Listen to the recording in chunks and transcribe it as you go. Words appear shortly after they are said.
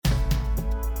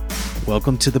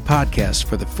Welcome to the podcast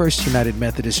for the First United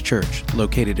Methodist Church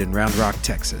located in Round Rock,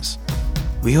 Texas.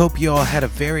 We hope you all had a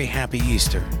very happy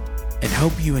Easter and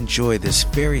hope you enjoy this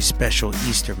very special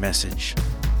Easter message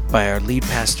by our lead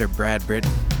pastor, Brittain.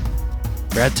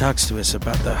 Brad talks to us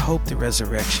about the hope the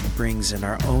resurrection brings in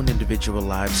our own individual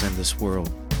lives and this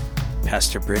world.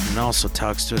 Pastor Brittain also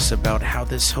talks to us about how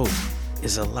this hope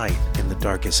is a light in the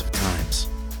darkest of times.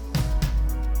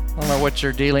 I don't know what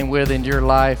you're dealing with in your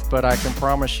life, but I can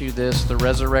promise you this: the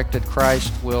resurrected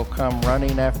Christ will come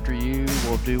running after you,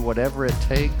 will do whatever it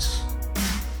takes.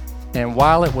 And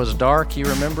while it was dark, you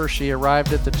remember she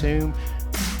arrived at the tomb?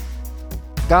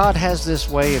 God has this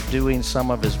way of doing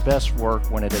some of his best work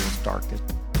when it is darkest.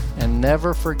 And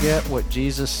never forget what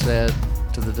Jesus said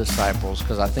to the disciples,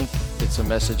 because I think it's a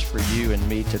message for you and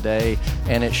me today,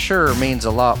 and it sure means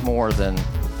a lot more than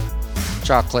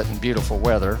chocolate and beautiful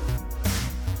weather.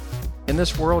 In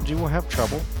this world, you will have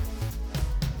trouble,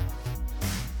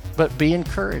 but be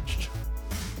encouraged.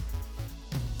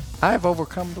 I have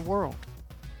overcome the world.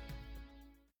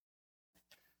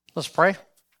 Let's pray.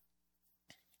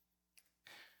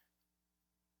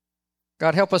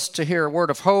 God, help us to hear a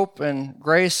word of hope and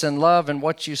grace and love in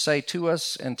what you say to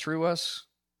us and through us.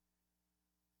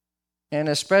 And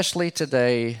especially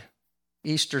today,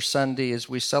 Easter Sunday, as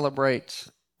we celebrate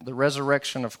the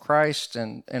resurrection of Christ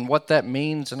and what that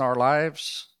means in our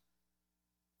lives,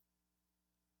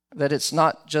 that it's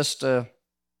not just a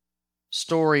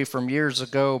story from years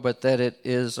ago, but that it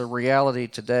is a reality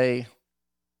today.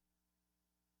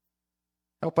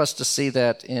 Help us to see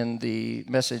that in the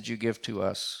message you give to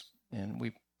us. And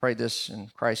we pray this in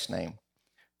Christ's name.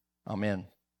 Amen.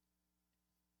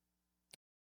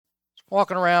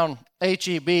 Walking around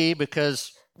HEB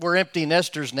because we're empty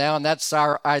nesters now, and that's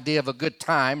our idea of a good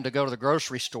time to go to the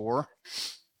grocery store.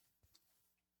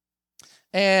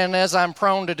 And as I'm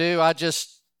prone to do, I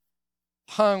just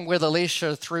hung with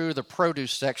Alicia through the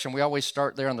produce section. We always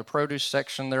start there in the produce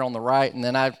section there on the right, and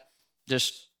then I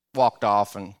just walked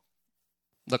off and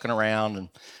looking around and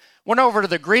went over to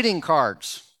the greeting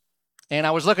cards. And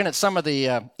I was looking at some of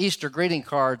the Easter greeting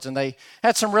cards, and they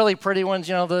had some really pretty ones,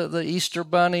 you know, the Easter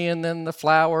bunny and then the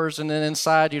flowers, and then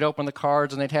inside you'd open the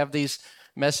cards and they'd have these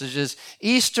messages.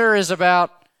 Easter is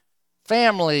about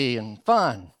family and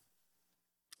fun.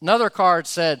 Another card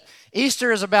said,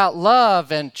 Easter is about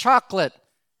love and chocolate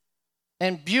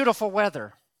and beautiful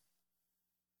weather.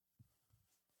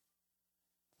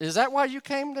 Is that why you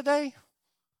came today?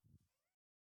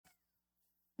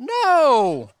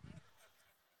 No.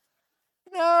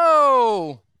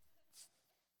 No.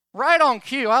 Right on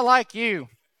cue. I like you.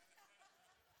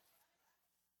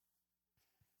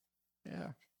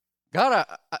 Yeah.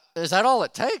 Is that all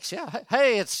it takes? Yeah.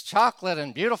 Hey, it's chocolate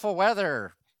and beautiful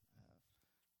weather.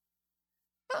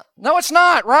 No, it's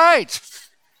not. Right.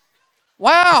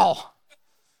 Wow.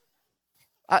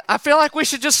 I feel like we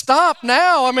should just stop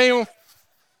now. I mean,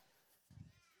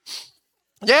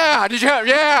 yeah.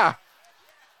 Yeah.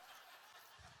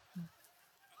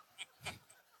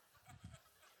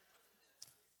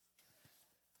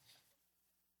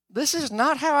 This is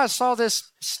not how I saw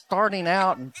this starting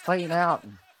out and playing out.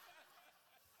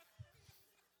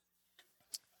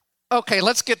 Okay,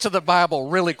 let's get to the Bible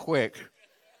really quick.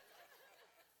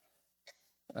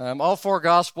 All four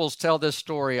Gospels tell this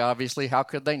story, obviously. How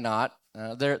could they not?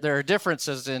 There are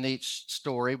differences in each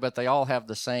story, but they all have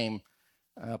the same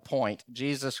point.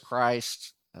 Jesus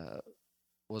Christ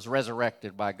was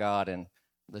resurrected by God, and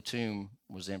the tomb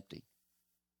was empty.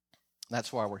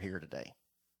 That's why we're here today.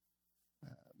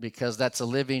 Because that's a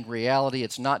living reality.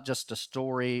 It's not just a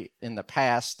story in the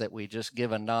past that we just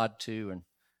give a nod to, and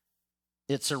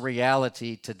it's a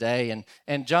reality today.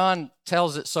 And John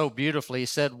tells it so beautifully. He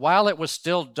said, while it was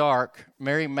still dark,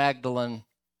 Mary Magdalene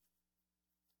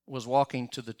was walking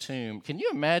to the tomb. Can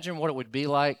you imagine what it would be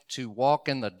like to walk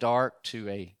in the dark to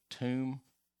a tomb?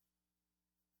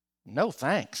 No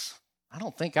thanks. I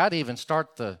don't think I'd even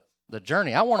start the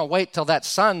journey. I want to wait till that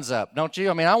sun's up, don't you?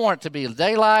 I mean, I want it to be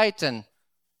daylight,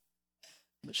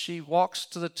 but she walks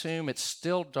to the tomb. It's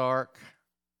still dark.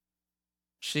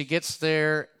 She gets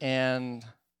there, and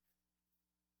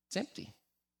it's empty.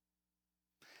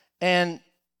 And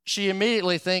she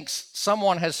immediately thinks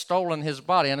someone has stolen his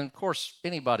body. And, of course,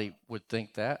 anybody would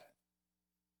think that.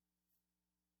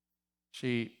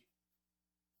 She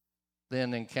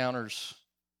then encounters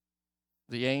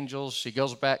the angels. She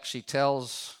goes back. She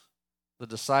tells the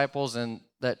disciples, and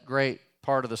that great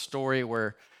part of the story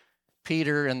where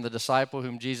Peter and the disciple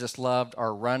whom Jesus loved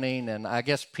are running, and I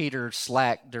guess Peter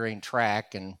slacked during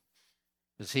track, and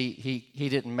because he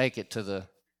didn't make it to the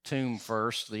tomb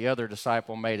first. The other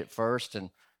disciple made it first, and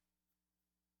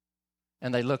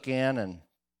And they look in, and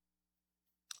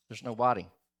there's no body.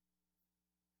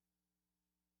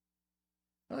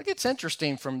 Well, it gets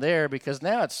interesting from there, because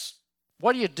now it's,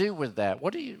 what do you do with that?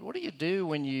 What do you do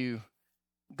when you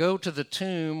go to the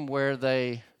tomb where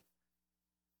they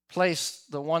place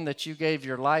the one that you gave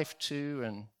your life to,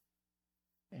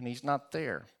 and he's not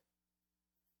there?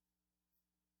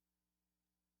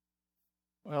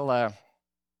 Well,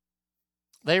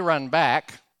 they run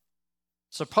back.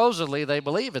 Supposedly, they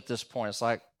believe at this point. It's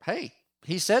like, hey,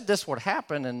 he said this would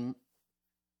happen, and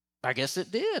I guess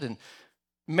it did. And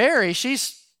Mary,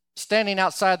 she's standing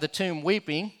outside the tomb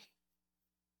weeping.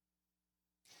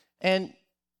 And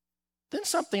then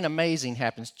something amazing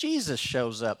happens. Jesus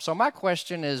shows up. So my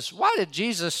question is, why did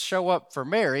Jesus show up for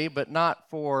Mary but not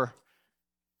for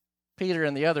Peter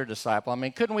and the other disciple? I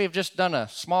mean, couldn't we have just done a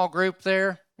small group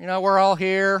there? You know, we're all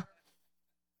here.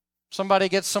 Somebody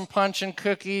gets some punch and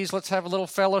cookies. Let's have a little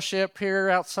fellowship here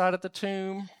outside of the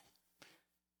tomb.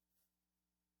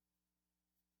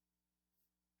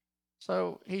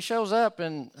 So he shows up,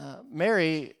 and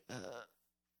Mary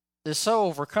is so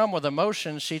overcome with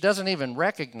emotion, she doesn't even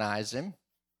recognize him.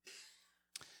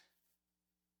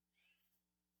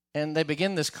 And they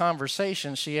begin this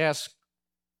conversation. She asks,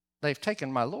 they've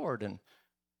taken my Lord, and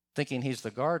thinking he's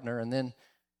the gardener. And then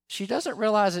she doesn't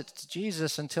realize it's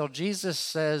Jesus until Jesus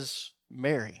says,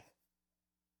 Mary.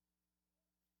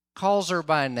 Calls her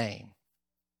by name.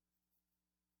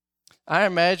 I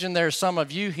imagine there's some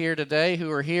of you here today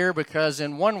who are here because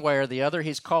in one way or the other,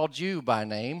 he's called you by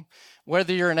name.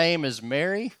 Whether your name is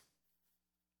Mary,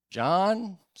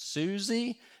 John,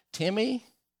 Susie, Timmy,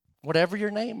 whatever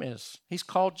your name is, he's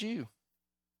called you.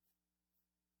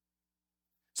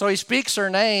 So he speaks her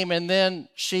name, and then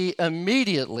she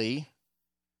immediately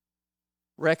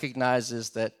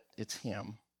recognizes that it's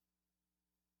him.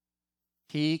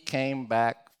 He came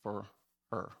back for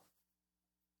her.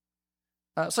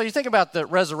 So you think about the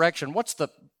resurrection. What's the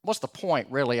point,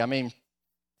 really? I mean,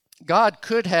 God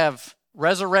could have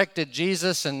resurrected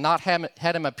Jesus and not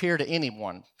had him appear to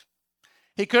anyone.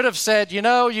 He could have said, you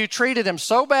know, you treated him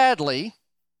so badly.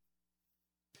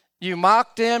 You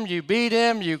mocked him, you beat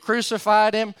him, you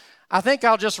crucified him. I think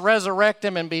I'll just resurrect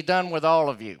him and be done with all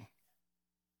of you.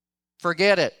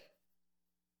 Forget it.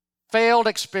 Failed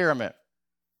experiment.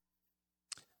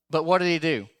 But what did he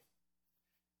do?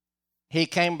 He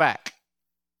came back.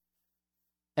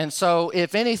 And so,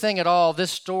 if anything at all, this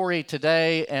story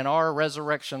today and our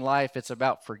resurrection life, it's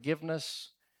about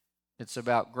forgiveness, it's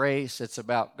about grace, it's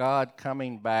about God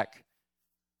coming back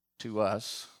to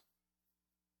us.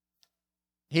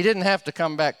 He didn't have to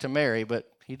come back to Mary, but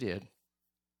he did.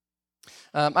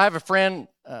 I have a friend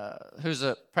who's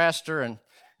a pastor, and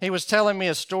he was telling me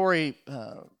a story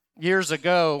years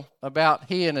ago about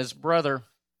he and his brother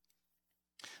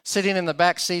sitting in the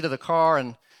back seat of the car,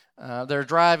 and they're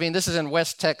driving. This is in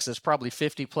West Texas, probably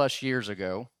 50 plus years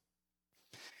ago.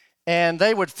 And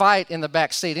they would fight in the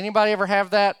back seat. Anybody ever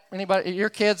have that? Anybody? Your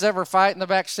kids ever fight in the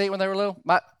back seat when they were little?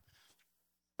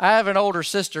 I have an older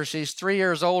sister. She's 3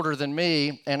 years older than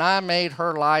me, and I made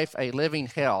her life a living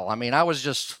hell. I mean, I was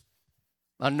just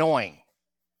annoying.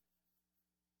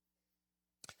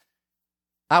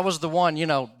 I was the one, you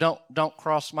know, don't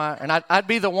cross my, and I'd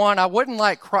be the one, I wouldn't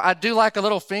like, I'd do like a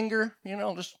little finger, you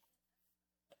know, just.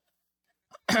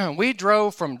 We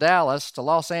drove from Dallas to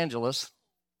Los Angeles.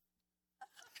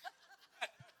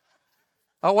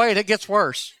 Oh, wait, it gets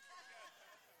worse.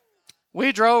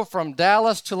 We drove from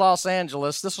Dallas to Los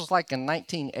Angeles. This was like in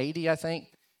 1980, I think,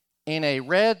 in a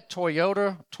red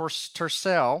Toyota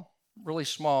Tercel, really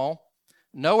small,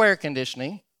 no air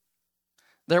conditioning.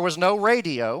 There was no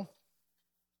radio.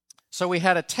 So we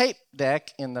had a tape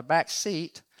deck in the back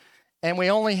seat, and we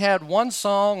only had one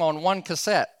song on one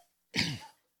cassette.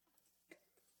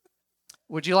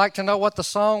 Would you like to know what the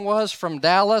song was from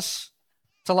Dallas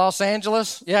to Los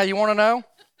Angeles? Yeah, you want to know?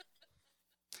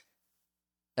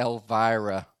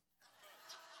 Elvira.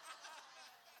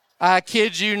 I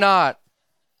kid you not.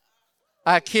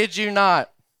 I kid you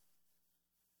not.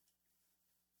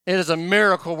 It is a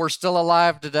miracle we're still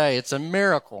alive today. It's a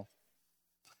miracle.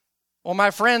 Well, my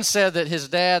friend said that his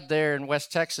dad there in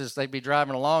West Texas, they'd be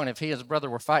driving along, and if he and his brother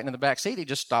were fighting in the back seat, he'd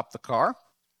just stop the car,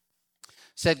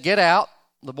 said, get out.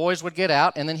 The boys would get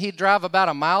out, and then he'd drive about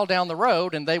a mile down the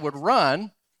road, and they would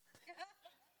run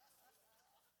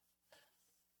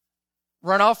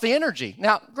off the energy.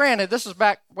 Now, granted, this is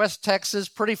back West Texas,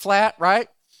 pretty flat, right?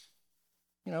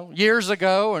 You know, years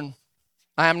ago, and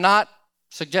I am not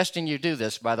suggesting you do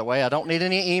this, by the way. I don't need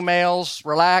any emails.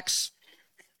 Relax.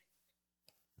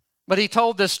 But he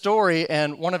told this story,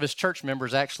 and one of his church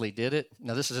members actually did it.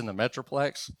 Now, this is in the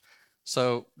Metroplex.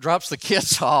 So drops the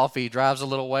kids off. He drives a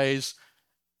little ways.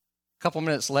 A couple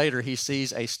minutes later, he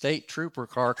sees a state trooper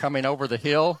car coming over the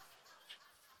hill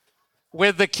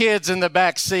with the kids in the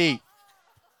back seat.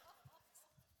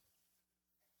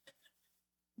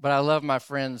 But I love my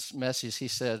friend's message. He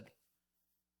said,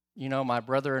 you know, my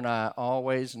brother and I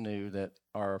always knew that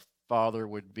our Father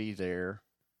would be there.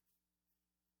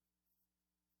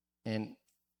 And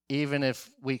even if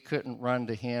we couldn't run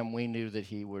to him, we knew that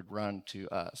he would run to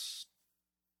us.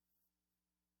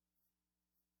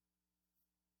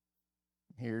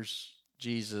 Here's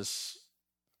Jesus'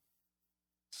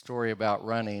 story about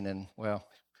running. And, well,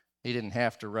 he didn't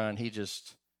have to run. He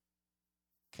just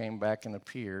came back and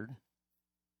appeared.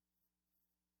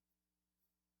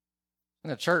 In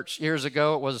the church years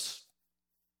ago, it was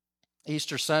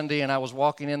Easter Sunday, and I was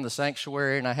walking in the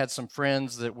sanctuary, and I had some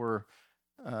friends that were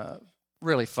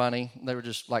really funny. They were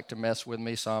just like to mess with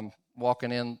me, so I'm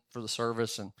walking in for the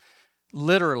service and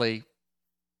literally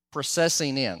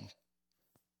processing in.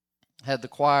 Had the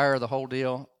choir, the whole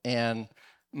deal, and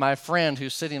my friend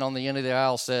who's sitting on the end of the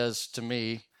aisle says to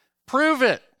me, "Prove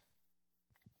it."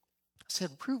 I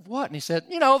said, "Prove what?" And he said,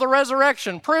 "You know, the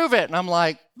resurrection, prove it." And I'm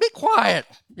like, "Be quiet,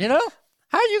 you know?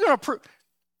 How are you going to prove?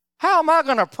 How am I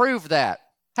going to prove that?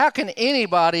 How can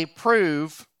anybody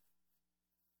prove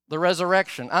the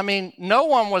resurrection? I mean, no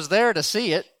one was there to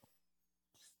see it,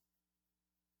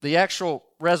 the actual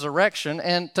resurrection.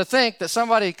 And to think that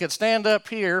somebody could stand up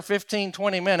here 15,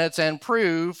 20 minutes and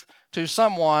prove to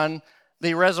someone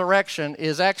the resurrection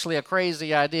is actually a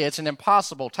crazy idea. It's an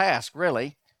impossible task,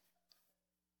 really.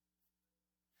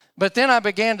 But then I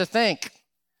began to think,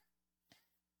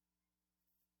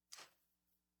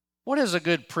 what is a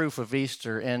good proof of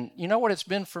Easter? And you know what it's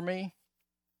been for me?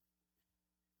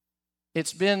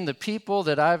 It's been the people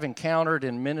that I've encountered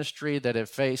in ministry that have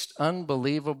faced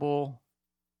unbelievable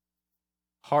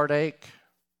heartache,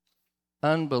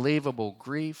 unbelievable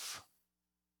grief,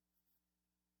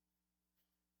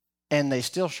 and they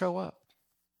still show up.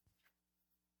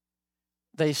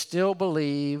 They still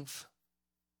believe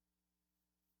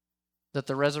that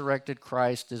the resurrected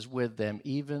Christ is with them,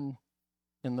 even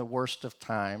in the worst of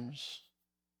times.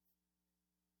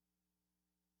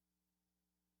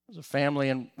 There's a family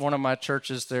in one of my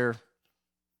churches, their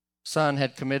son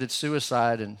had committed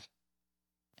suicide, and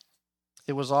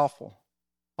it was awful.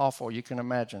 Awful, you can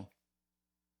imagine.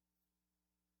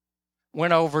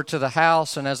 Went over to the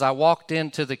house, and as I walked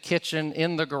into the kitchen,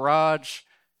 in the garage,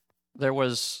 there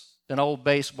was an old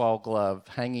baseball glove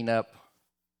hanging up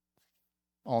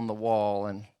on the wall,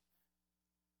 and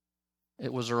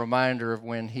it was a reminder of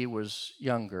when he was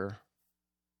younger.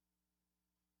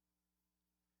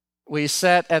 We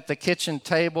sat at the kitchen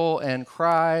table and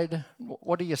cried.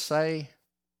 What do you say?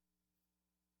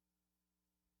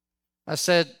 I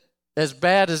said, as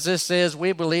bad as this is,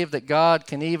 we believe that God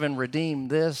can even redeem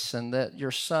this, and that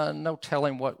your son, no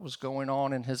telling what was going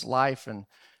on in his life, and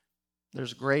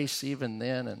there's grace even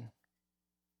then.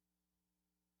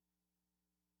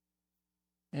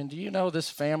 And do you know this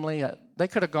family, they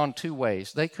could have gone two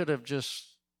ways. They could have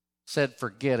just said,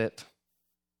 forget it.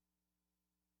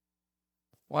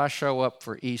 Why show up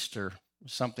for Easter?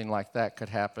 Something like that could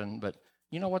happen. But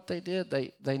you know what they did?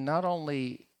 They not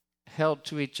only held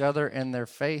to each other and their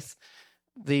faith,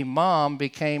 the mom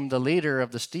became the leader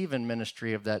of the Stephen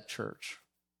ministry of that church,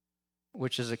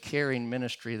 which is a caring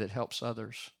ministry that helps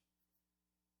others.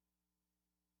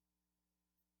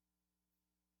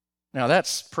 Now,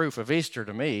 that's proof of Easter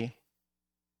to me.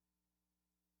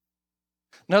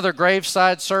 Another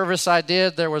graveside service I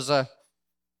did, there was a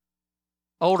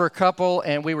older couple,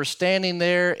 and we were standing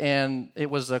there, and it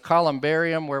was a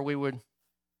columbarium where we would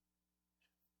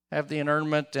have the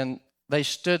interment, and they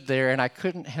stood there, and I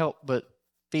couldn't help but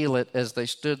feel it as they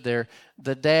stood there.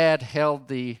 The dad held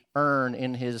the urn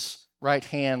in his right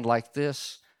hand like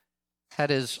this, had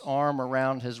his arm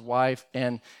around his wife,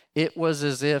 and it was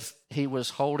as if he was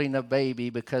holding a baby,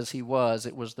 because it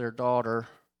was their daughter.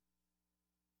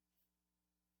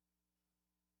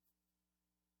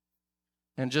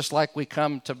 And just like we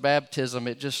come to baptism,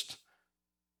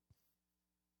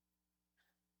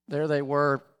 there they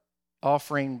were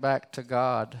offering back to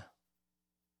God.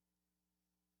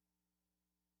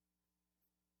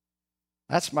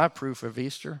 That's my proof of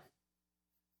Easter.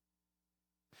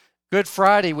 Good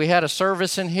Friday, we had a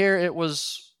service in here. It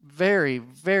was very,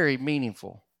 very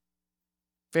meaningful.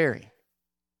 Very.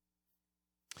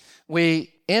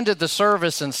 We ended the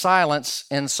service in silence,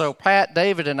 and so Pat,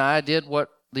 David, and I did what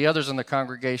the others in the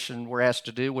congregation were asked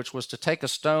to do, which was to take a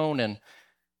stone and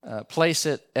place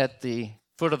it at the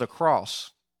foot of the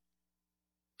cross.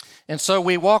 And so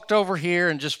we walked over here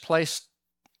and just placed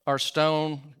our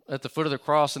stone at the foot of the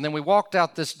cross, and then we walked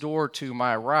out this door to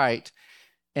my right,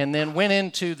 and then went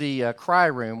into the cry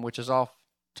room, which is off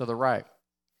to the right.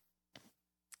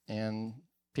 And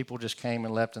people just came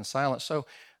and left in silence. So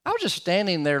I was just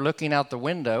standing there looking out the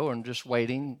window and just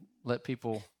waiting, let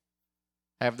people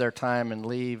have their time and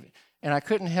leave. And I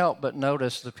couldn't help but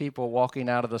notice the people walking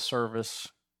out of the service,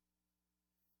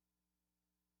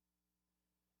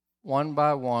 one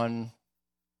by one,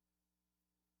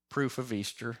 proof of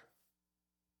Easter.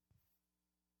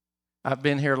 I've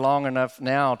been here long enough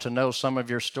now to know some of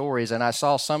your stories, and I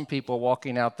saw some people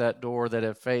walking out that door that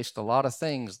have faced a lot of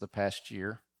things the past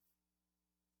year.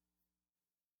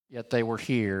 Yet they were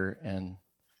here, and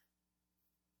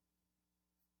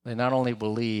they not only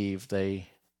believe, they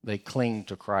cling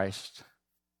to Christ.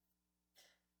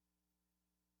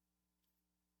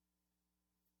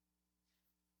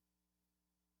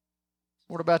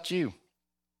 What about you?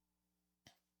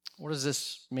 What does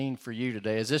this mean for you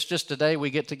today? Is this just a day we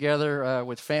get together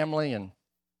with family and,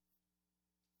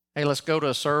 hey, let's go to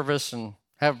a service and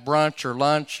have brunch or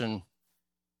lunch and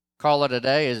call it a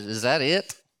day? Is that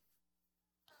it?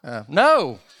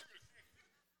 No.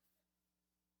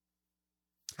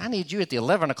 I need you at the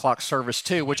 11 o'clock service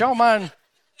too. Would y'all mind?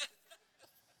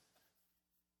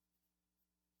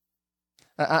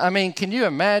 I mean, can you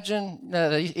imagine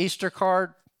the Easter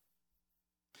card?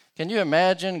 Can you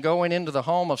imagine going into the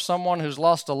home of someone who's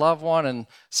lost a loved one and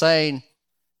saying,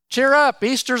 cheer up,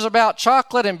 Easter's about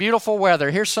chocolate and beautiful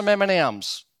weather. Here's some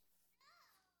M&Ms.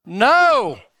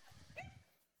 No.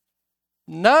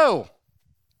 No.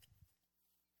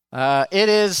 It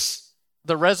is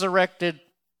the resurrected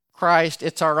Christ.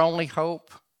 It's our only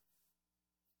hope.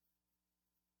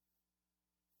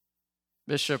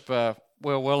 Bishop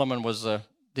Will Willimon was a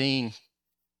dean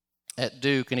at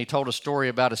Duke, and he told a story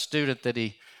about a student that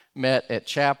he met at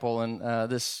chapel, and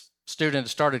this student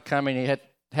started coming. He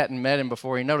hadn't met him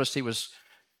before. He noticed he was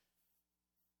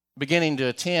beginning to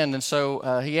attend, and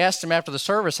so he asked him after the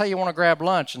service, hey, you want to grab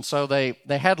lunch? And so they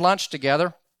had lunch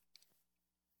together.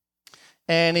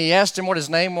 And he asked him what his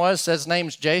name was. Said his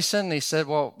name's Jason. And he said,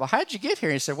 well, how'd you get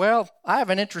here? He said, well, I have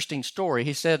an interesting story.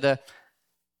 He said,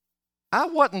 I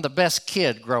wasn't the best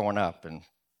kid growing up. And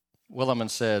Willimon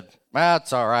said,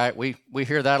 it's all right. We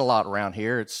hear that a lot around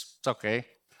here. It's okay.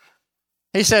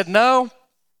 He said, no,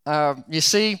 you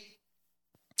see,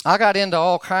 I got into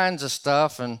all kinds of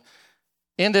stuff and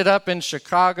ended up in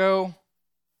Chicago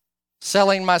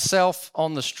selling myself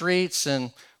on the streets.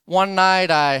 And one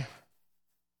night I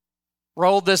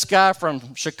rolled this guy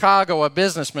from Chicago, a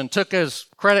businessman, took his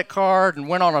credit card and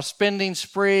went on a spending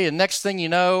spree. And next thing you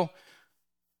know,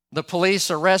 the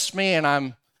police arrest me and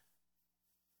I'm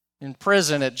in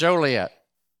prison at Joliet.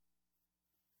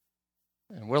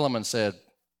 And Willimon said,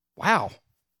 wow,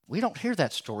 we don't hear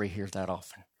that story here that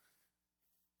often.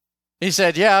 He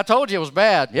said, yeah, I told you it was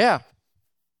bad. Yeah. He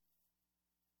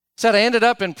said, I ended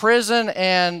up in prison,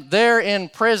 and there in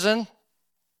prison,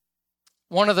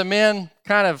 one of the men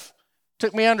kind of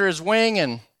took me under his wing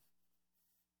and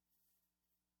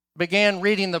began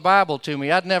reading the Bible to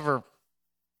me. I'd never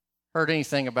heard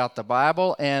anything about the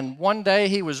Bible. And one day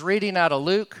he was reading out of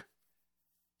Luke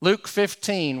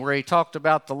 15, where he talked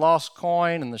about the lost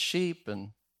coin and the sheep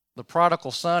and the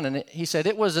prodigal son. And he said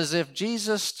it was as if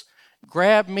Jesus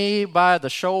grabbed me by the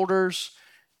shoulders,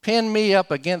 pinned me up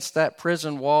against that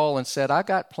prison wall and said, I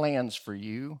got plans for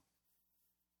you.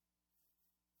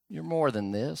 You're more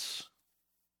than this.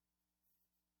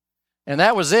 And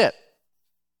that was it.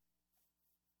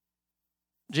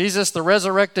 Jesus, the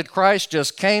resurrected Christ,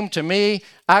 just came to me.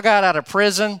 I got out of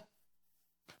prison,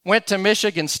 went to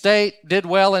Michigan State, did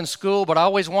well in school, but I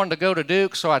always wanted to go to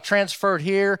Duke, so I transferred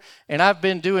here, and I've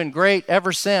been doing great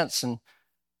ever since. And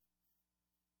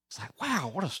it's like,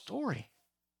 wow, what a story.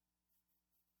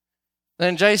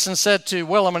 Then Jason said to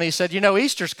Willimon, he said,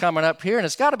 Easter's coming up here, and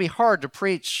it's got to be hard to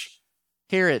preach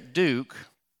here at Duke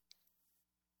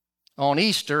on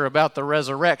Easter about the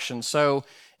resurrection. So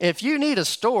if you need a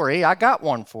story, I got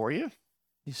one for you.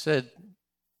 He said,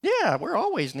 yeah, we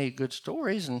always need good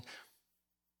stories. And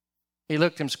he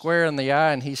looked him square in the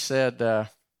eye and he said,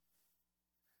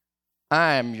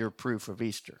 I am your proof of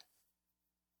Easter.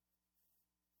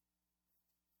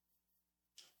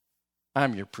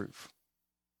 I'm your proof.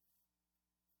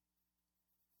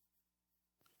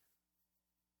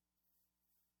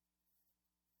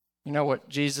 You know what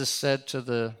Jesus said to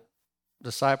the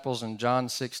disciples in John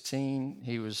 16?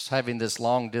 He was having this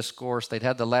long discourse. They'd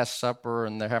had the Last Supper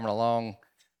and they're having a long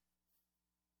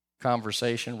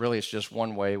conversation. Really, it's just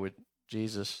one way with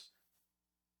Jesus.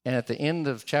 And at the end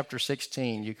of chapter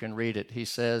 16, you can read it. He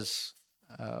says,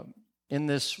 in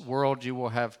this world you will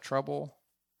have trouble,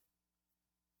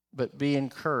 but be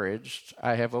encouraged.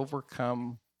 I have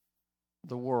overcome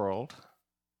the world.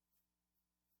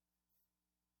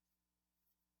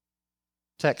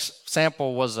 Tex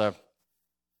Sample was a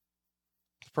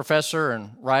professor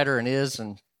and writer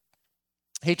and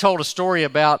he told a story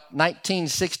about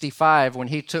 1965 when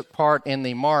he took part in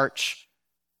the march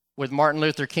with Martin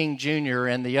Luther King Jr.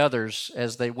 and the others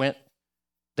as they went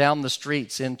down the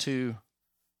streets into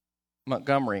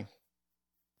Montgomery.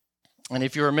 And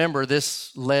if you remember,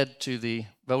 this led to the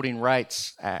Voting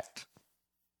Rights Act.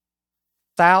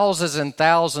 Thousands and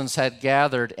thousands had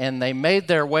gathered, and they made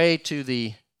their way to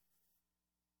the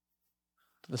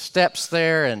steps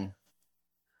there, and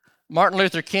Martin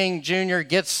Luther King Jr.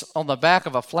 gets on the back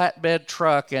of a flatbed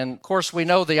truck, and of course we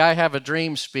know the I Have a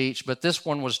Dream speech, but this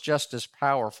one was just as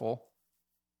powerful.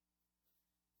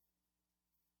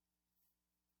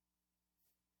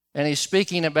 And he's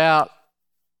speaking about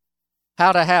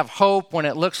how to have hope when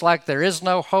it looks like there is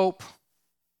no hope.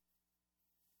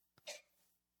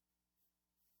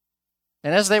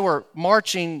 And as they were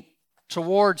marching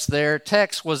towards there,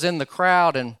 Tex was in the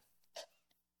crowd, and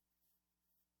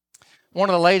one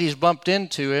of the ladies bumped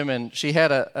into him, and she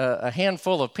had a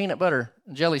handful of peanut butter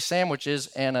and jelly sandwiches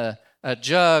and a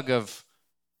jug of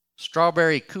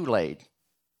strawberry Kool-Aid.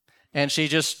 And she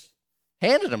just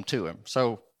handed them to him.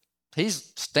 So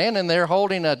he's standing there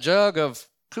holding a jug of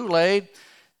Kool-Aid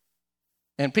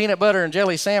and peanut butter and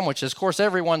jelly sandwiches. Of course,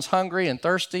 everyone's hungry and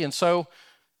thirsty, and so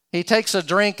he takes a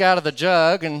drink out of the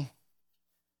jug, and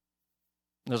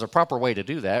there's a proper way to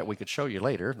do that. We could show you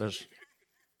later.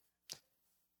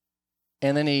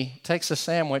 And then he takes a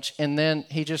sandwich, and then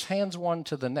he just hands one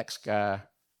to the next guy.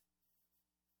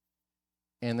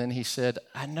 And then he said,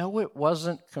 I know it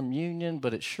wasn't communion,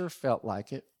 but it sure felt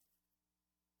like it.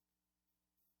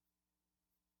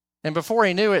 And before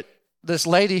he knew it, this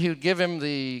lady who'd give him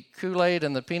the Kool-Aid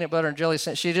and the peanut butter and jelly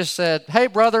sandwich, she just said, hey,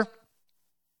 brother,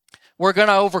 we're going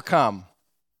to overcome.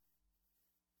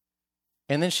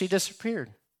 And then she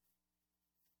disappeared.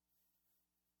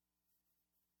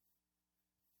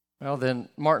 Well, then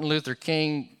Martin Luther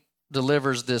King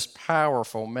delivers this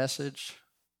powerful message.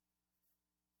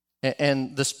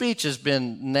 And the speech has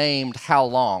been named How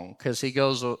Long, because he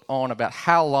goes on about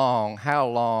how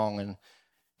long, and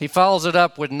he follows it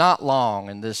up with not long,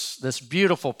 and this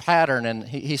beautiful pattern. And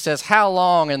he says, how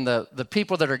long? And the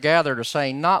people that are gathered are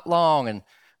saying, not long, and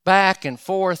back and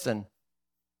forth. And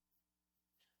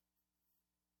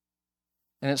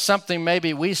it's something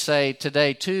maybe we say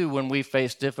today too when we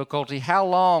face difficulty. How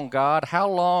long, God? How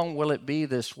long will it be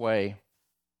this way?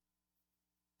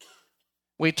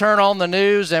 We turn on the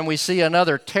news and we see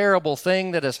another terrible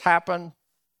thing that has happened.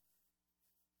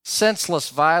 Senseless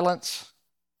violence.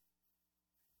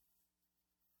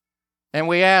 And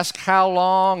we ask, how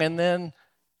long? And then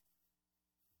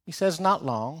he says, not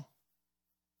long.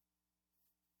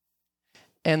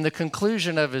 And the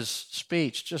conclusion of his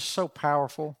speech, just so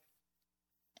powerful.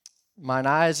 Mine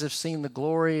eyes have seen the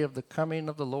glory of the coming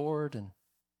of the Lord. And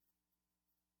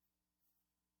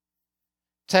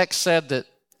Tex said that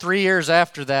 3 years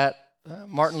after that,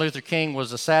 Martin Luther King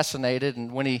was assassinated.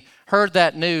 And when he heard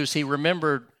that news, he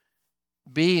remembered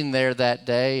being there that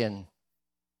day. And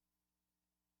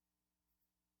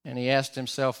he asked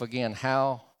himself again,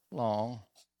 how long?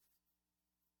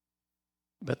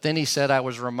 But then he said, I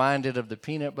was reminded of the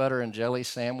peanut butter and jelly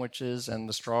sandwiches and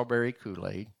the strawberry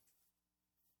Kool-Aid.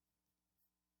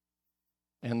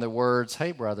 And the words,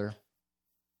 hey, brother,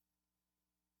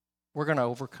 we're going to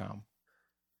overcome.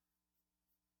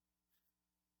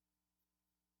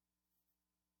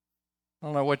 I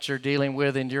don't know what you're dealing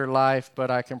with in your life,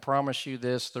 but I can promise you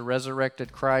this, the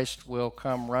resurrected Christ will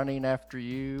come running after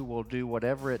you, will do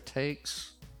whatever it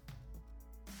takes.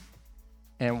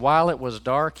 And while it was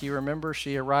dark, you remember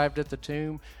she arrived at the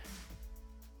tomb.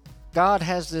 God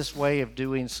has this way of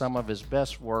doing some of his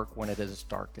best work when it is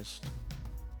darkest.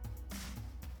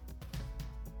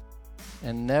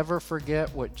 And never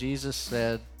forget what Jesus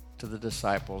said to the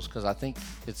disciples, because I think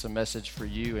it's a message for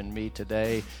you and me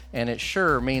today, and it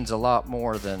sure means a lot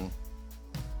more than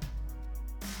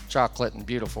chocolate and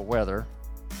beautiful weather.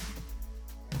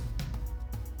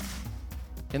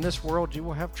 In this world you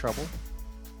will have trouble,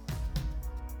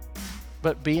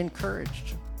 but be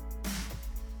encouraged.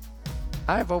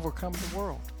 I have overcome the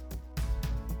world.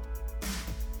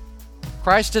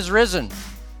 Christ is risen.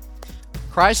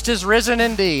 Christ is risen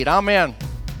indeed. Amen.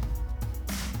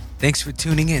 Thanks for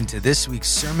tuning in to this week's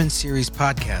Sermon Series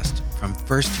podcast from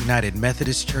First United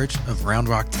Methodist Church of Round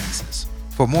Rock, Texas.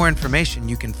 For more information,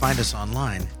 you can find us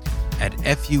online at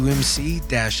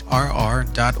fumc-rr.org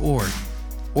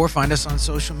or find us on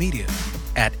social media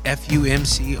at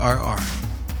FUMCRR.